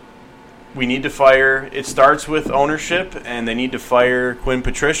need to fire. It starts with ownership, and they need to fire Quinn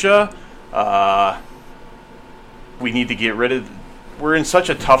Patricia. We need to get rid of. We're in such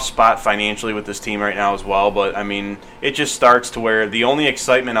a tough spot financially with this team right now as well, but I mean, it just starts to where the only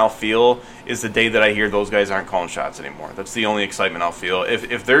excitement I'll feel is the day that I hear those guys aren't calling shots anymore. That's the only excitement I'll feel.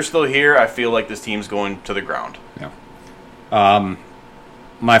 If they're still here, I feel like this team's going to the ground. Yeah.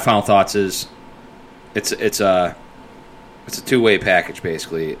 My final thoughts is it's a two-way package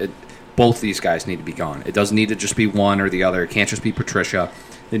basically. both these guys need to be gone. It doesn't need to just be one or the other. It can't just be Patricia.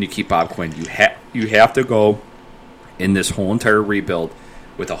 Then you keep Bob Quinn. You have to go in this whole entire rebuild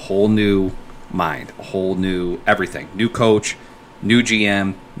with a whole new mind, a whole new everything. New coach, new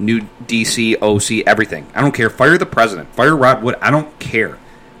GM, new DC, OC, everything. I don't care. Fire the president. Fire Rod Wood. I don't care.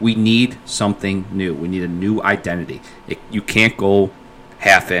 We need something new. We need a new identity. You can't go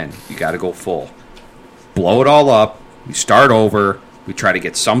half in. You got to go full. Blow it all up. We start over. We try to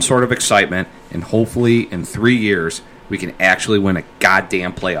get some sort of excitement, and hopefully in 3 years we can actually win a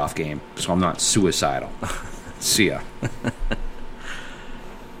goddamn playoff game. So I'm not suicidal. See ya.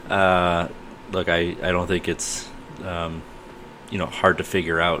 Look, I don't think it's hard to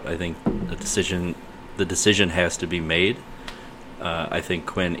figure out. I think the decision has to be made. I think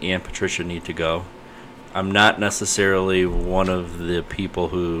Quinn and Patricia need to go. I'm not necessarily one of the people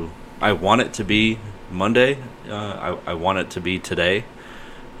who I want it to be Monday. I want it to be today.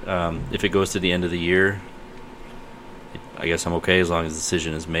 If it goes to the end of the year, I guess I'm okay as long as the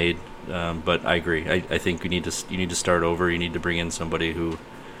decision is made. But I agree. I think you need to start over. You need to bring in somebody who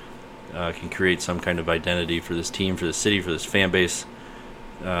can create some kind of identity for this team, for the city, for this fan base.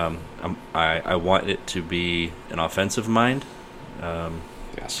 I want it to be an offensive mind.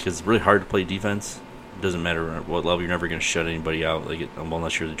 Yes. Because it's really hard to play defense. It doesn't matter at what level. You're never going to shut anybody out,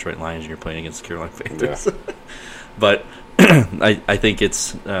 unless you're the Detroit Lions and you're playing against the Carolina Panthers. Yeah. But I think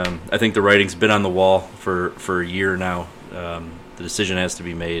it's I think the writing's been on the wall for a year now. The decision has to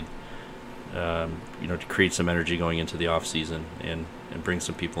be made. To create some energy going into the off season and bring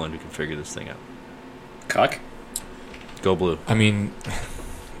some people in who can figure this thing out. Cuck? Go Blue. I mean,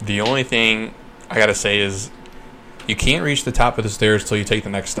 the only thing I got to say is you can't reach the top of the stairs until you take the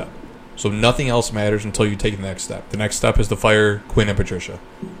next step. So nothing else matters until you take the next step. The next step is to fire Quinn and Patricia.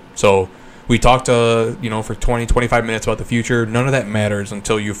 So we talked, for 20, 25 minutes about the future. None of that matters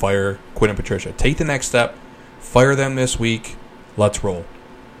until you fire Quinn and Patricia. Take the next step. Fire them this week. Let's roll.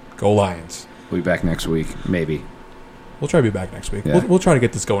 Go Lions. We'll be back next week, maybe. We'll try to be back next week. Yeah. We'll try to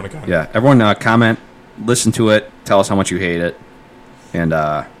get this going again. Yeah, everyone comment, listen to it, tell us how much you hate it, and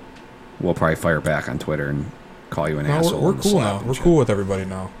we'll probably fire back on Twitter and call you an asshole. We're cool now. We're cool with everybody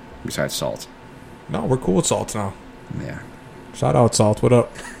now. Besides Salt. No, we're cool with Salt now. Yeah. Shout out, Salt. What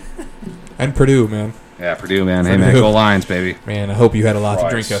up? And Purdue, man. Yeah, Purdue, man. Hey, man, go Lions, baby. Man, I hope you had a lot to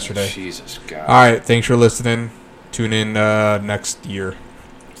drink yesterday. Jesus, God. All right, thanks for listening. Tune in next year.